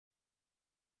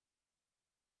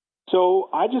So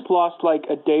I just lost like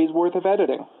a day's worth of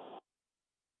editing.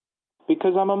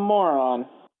 Because I'm a moron.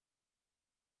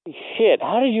 Shit,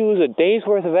 how did you lose a day's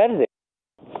worth of editing?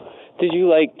 Did you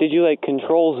like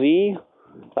Control Z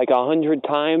like 100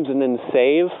 times and then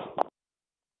save?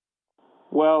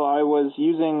 Well, I was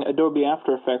using Adobe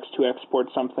After Effects to export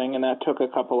something, and that took a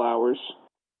couple hours.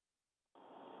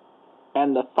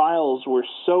 And the files were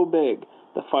so big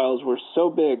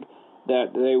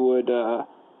that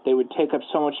they would take up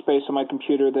so much space on my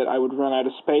computer that I would run out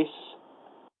of space.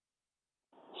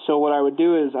 So what I would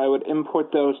do is I would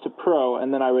import those to Pro,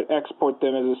 and then I would export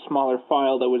them as a smaller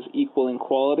file that was equal in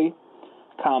quality,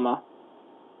 comma.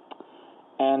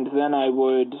 And then I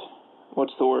would,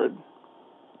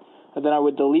 And then I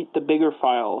would delete the bigger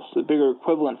files, the bigger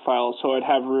equivalent files, so I'd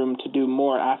have room to do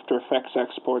more After Effects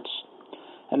exports.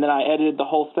 And then I edited the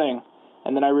whole thing,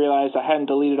 and then I realized I hadn't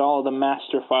deleted all of the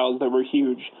master files that were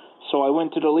huge, so I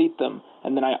went to delete them,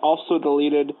 and then I also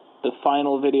deleted the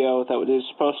final video that was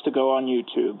supposed to go on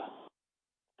YouTube.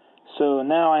 So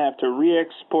now I have to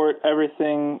re-export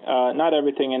everything, not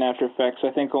everything in After Effects, I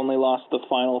think only lost the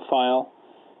final file.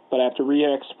 But I have to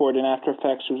re-export in After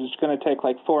Effects, which is going to take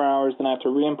like 4 hours. Then I have to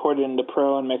re-import it into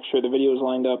Pro and make sure the video is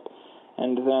lined up.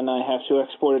 And then I have to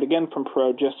export it again from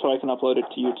Pro just so I can upload it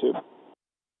to YouTube.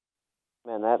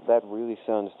 Man, that really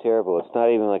sounds terrible. It's not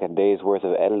even like a day's worth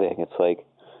of editing. It's like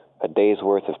a day's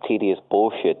worth of tedious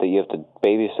bullshit that you have to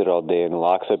babysit all day and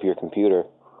locks up your computer.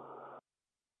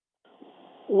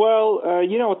 Well,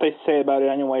 you know what they say about it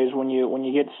anyways when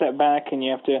you get set back and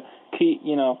you have to keep,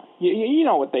 you know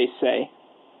what they say.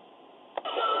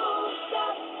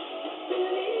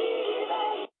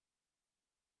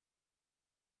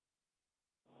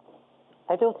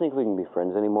 I don't think we can be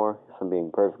friends anymore, if I'm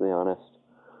being perfectly honest.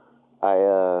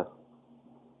 I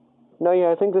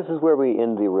think this is where we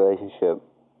end the relationship.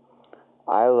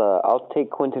 I'll take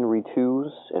Quinton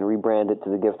Reviews and rebrand it to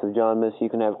The Gift of John Miss. You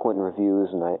can have Quinton Reviews,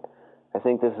 and I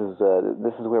think this is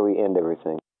where we end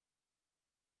everything.